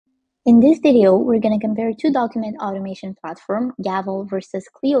In this video, we're going to compare two document automation platform, Gavel versus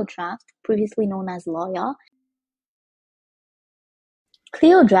Clio Draft, previously known as LawYaw.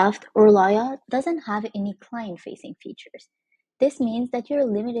 Clio Draft or LawYaw doesn't have any client-facing features. This means that you're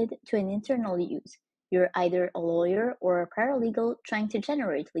limited to an internal use. You're either a lawyer or a paralegal trying to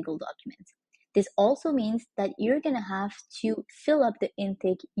generate legal documents. This also means that you're going to have to fill up the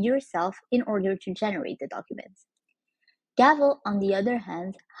intake yourself in order to generate the documents. Gavel, on the other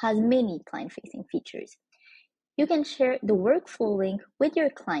hand, has many client-facing features. You can share the workflow link with your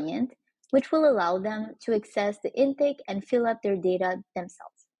client, which will allow them to access the intake and fill up their data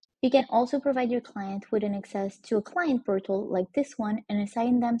themselves. You can also provide your client with an access to a client portal like this one and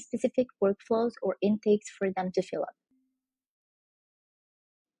assign them specific workflows or intakes for them to fill up.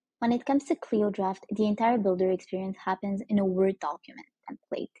 When it comes to Clio Draft, the entire builder experience happens in a Word document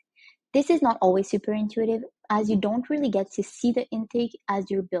template. This is not always super intuitive, as you don't really get to see the intake as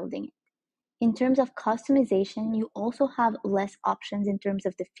you're building it. In terms of customization, you also have less options in terms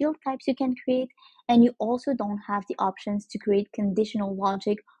of the field types you can create, and you also don't have the options to create conditional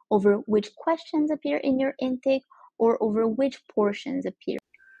logic over which questions appear in your intake or over which portions appear.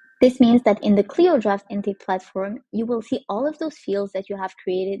 This means that in the Clio Draft intake platform, you will see all of those fields that you have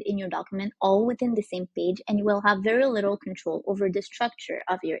created in your document all within the same page, and you will have very little control over the structure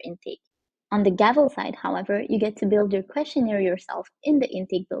of your intake. On the Gavel side, however, you get to build your questionnaire yourself in the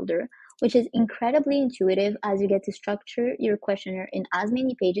intake builder, which is incredibly intuitive as you get to structure your questionnaire in as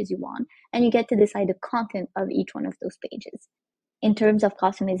many pages you want, and you get to decide the content of each one of those pages. In terms of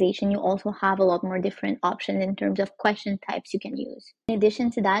customization, you also have a lot more different options in terms of question types you can use. In addition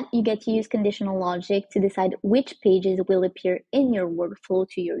to that, you get to use conditional logic to decide which pages will appear in your workflow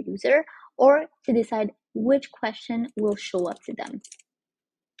to your user, or to decide which question will show up to them.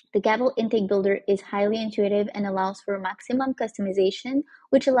 The Gavel Intake Builder is highly intuitive and allows for maximum customization,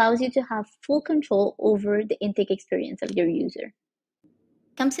 which allows you to have full control over the intake experience of your user.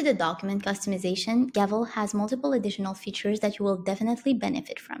 Comes to the document customization, Gavel has multiple additional features that you will definitely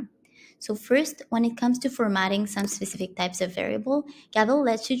benefit from. So first, when it comes to formatting some specific types of variable, Gavel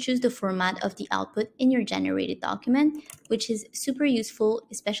lets you choose the format of the output in your generated document, which is super useful,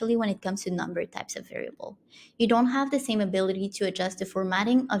 especially when it comes to number types of variable. You don't have the same ability to adjust the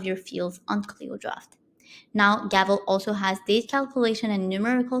formatting of your fields on Clio Draft. Now, Gavel also has date calculation and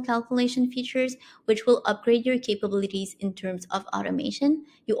numerical calculation features, which will upgrade your capabilities in terms of automation.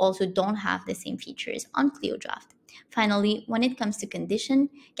 You also don't have the same features on Clio Draft. Finally, when it comes to condition,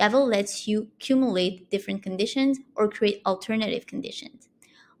 Gavel lets you accumulate different conditions or create alternative conditions.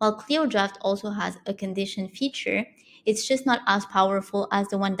 While Clio Draft also has a condition feature, it's just not as powerful as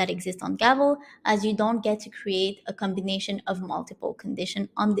the one that exists on Gavel, as you don't get to create a combination of multiple conditions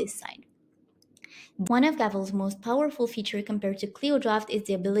on this side. One of Gavel's most powerful features compared to Clio Draft is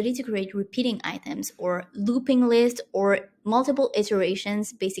the ability to create repeating items or looping lists or multiple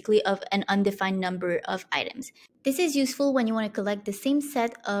iterations, basically of an undefined number of items. This is useful when you want to collect the same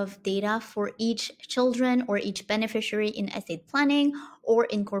set of data for each children or each beneficiary in estate planning or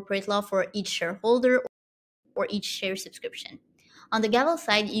in corporate law for each shareholder or each share subscription. On the Gavel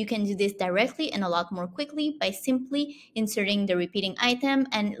side, you can do this directly and a lot more quickly by simply inserting the repeating item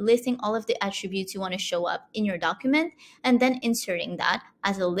and listing all of the attributes you want to show up in your document, and then inserting that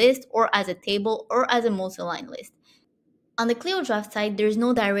as a list or as a table or as a multi-line list. On the Clio Draft side, there's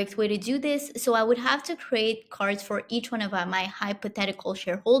no direct way to do this, so I would have to create cards for each one of my hypothetical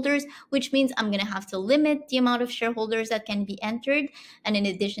shareholders, which means I'm going to have to limit the amount of shareholders that can be entered. And in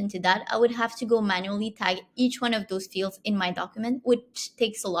addition to that, I would have to go manually tag each one of those fields in my document, which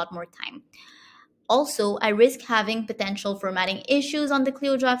takes a lot more time. Also, I risk having potential formatting issues on the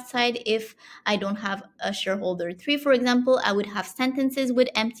Clio Draft side. If I don't have a shareholder 3, for example, I would have sentences with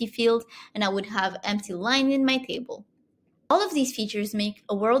empty fields and I would have empty line in my table. All of these features make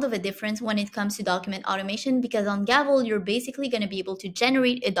a world of a difference when it comes to document automation, because on Gavel, you're basically going to be able to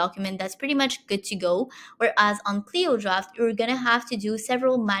generate a document that's pretty much good to go, whereas on Clio Draft, you're going to have to do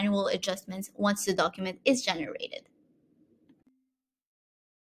several manual adjustments once the document is generated.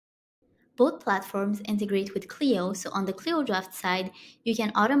 Both platforms integrate with Clio, so on the Clio Draft side, you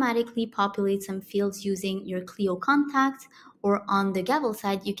can automatically populate some fields using your Clio contacts, or on the Gavel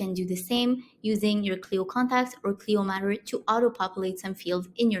side, you can do the same using your Clio contacts or Clio Matter to auto-populate some fields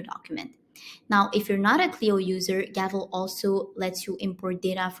in your document. Now, if you're not a Clio user, Gavel also lets you import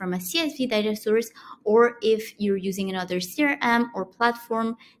data from a CSV data source, or if you're using another CRM or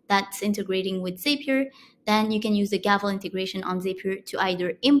platform that's integrating with Zapier, then you can use the Gavel integration on Zapier to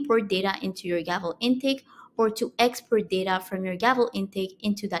either import data into your Gavel intake or to export data from your Gavel intake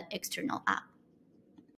into that external app.